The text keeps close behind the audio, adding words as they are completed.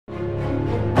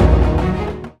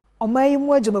Omayi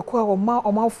mwajumakwa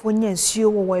omafo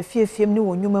nyansuo wo afiefiem ni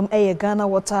wonwumam Ghana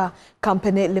Water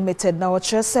Company Limited na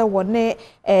wokyerese wone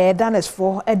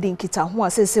danesfo edinkita ho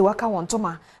asese waka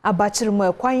wontoma abachiremu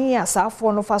ekwan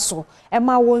asafo no faso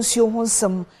ema wonsuo ho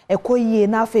nsem ekoyie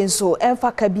na afenso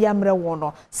emfa kabia mre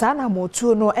wono saa na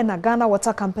motuo no na Ghana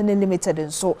Water Company Limited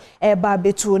nso eba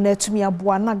betuo na tumi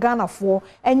aboa na Ghanafo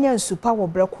enyansu pa wo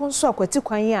breko nso akwati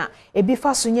kwan ebi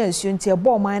faso nyansuo ntie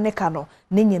bo man ne ka no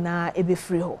ne nyina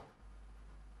ebefri ho.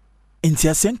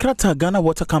 Intiasen krata Ghana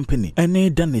Water Company ene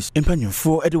Danish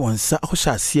empanyumfo ede wonsa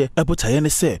ahohyase ebotaye ne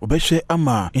se obehwe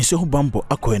ama nse ho bambo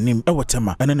akoanim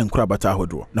ewotema ene ne nkurabata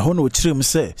ahodo na ho na okirem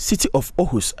se City of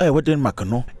Aarhus ewe Denmark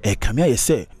no kamia ye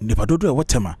se nipadodo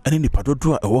ewotema ene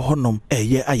nipadodo ewo honom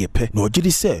eye ayepe na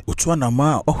ogidi se otua na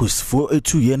ma Aarhusfo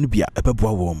etuye no bia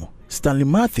ebeboa wo mo. Stanley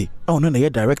Matthew ono na ye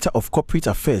Director of Corporate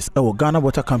Affairs ewo Ghana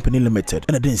Water Company Limited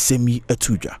ene den semi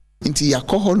etuja Inti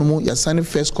yakohonumu ya sign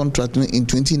first contract in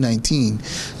 2019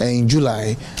 in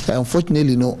July.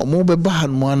 Unfortunately, no omobe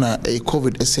bahan mwana a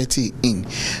COVID set in.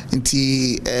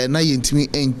 Inti na yentimi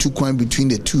en two coin between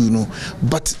the two, no.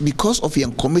 But because of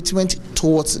your commitment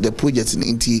towards the project in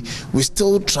Inti, we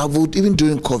still traveled even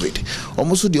during COVID.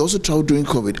 Almost they also traveled during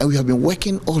COVID, and we have been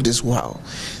working all this while.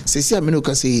 Sesi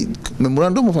Aminoka say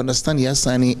memorandum of understanding you're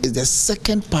signing is the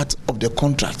second part of the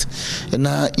contract, and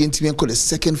now yentimi call the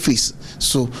second phase.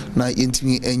 So na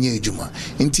yentimi enye ejuma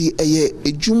nti eye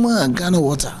ejuma Ghana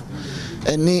Water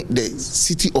ene the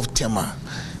city of Tema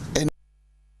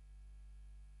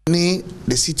ene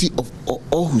the city of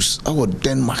Aarhus our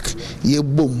Denmark ye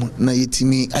bom na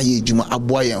yetimi aye ejuma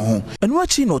aboa yen ho eno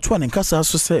achi no to ankasa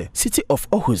so say City of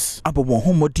Aarhus abobon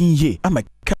ho modin ye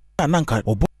amaka nanka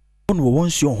obo no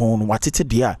wonsuo ho no watete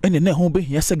dia ene na ho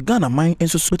behia se Ghana man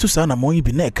enso so to sa na mon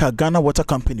bi na ka Ghana Water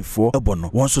Company for ebo no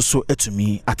wonso so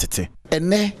etumi atete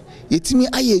ene yetimi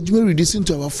aye ejuma reducing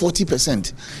to about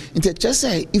 40%. Inte just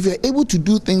say if you are able to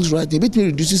do things right, it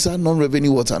reduces our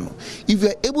non-revenue water. No. If you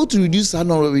are able to reduce our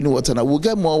non-revenue water, we'll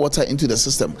get more water into the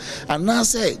system. And now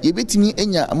say you betimi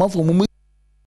enya amount for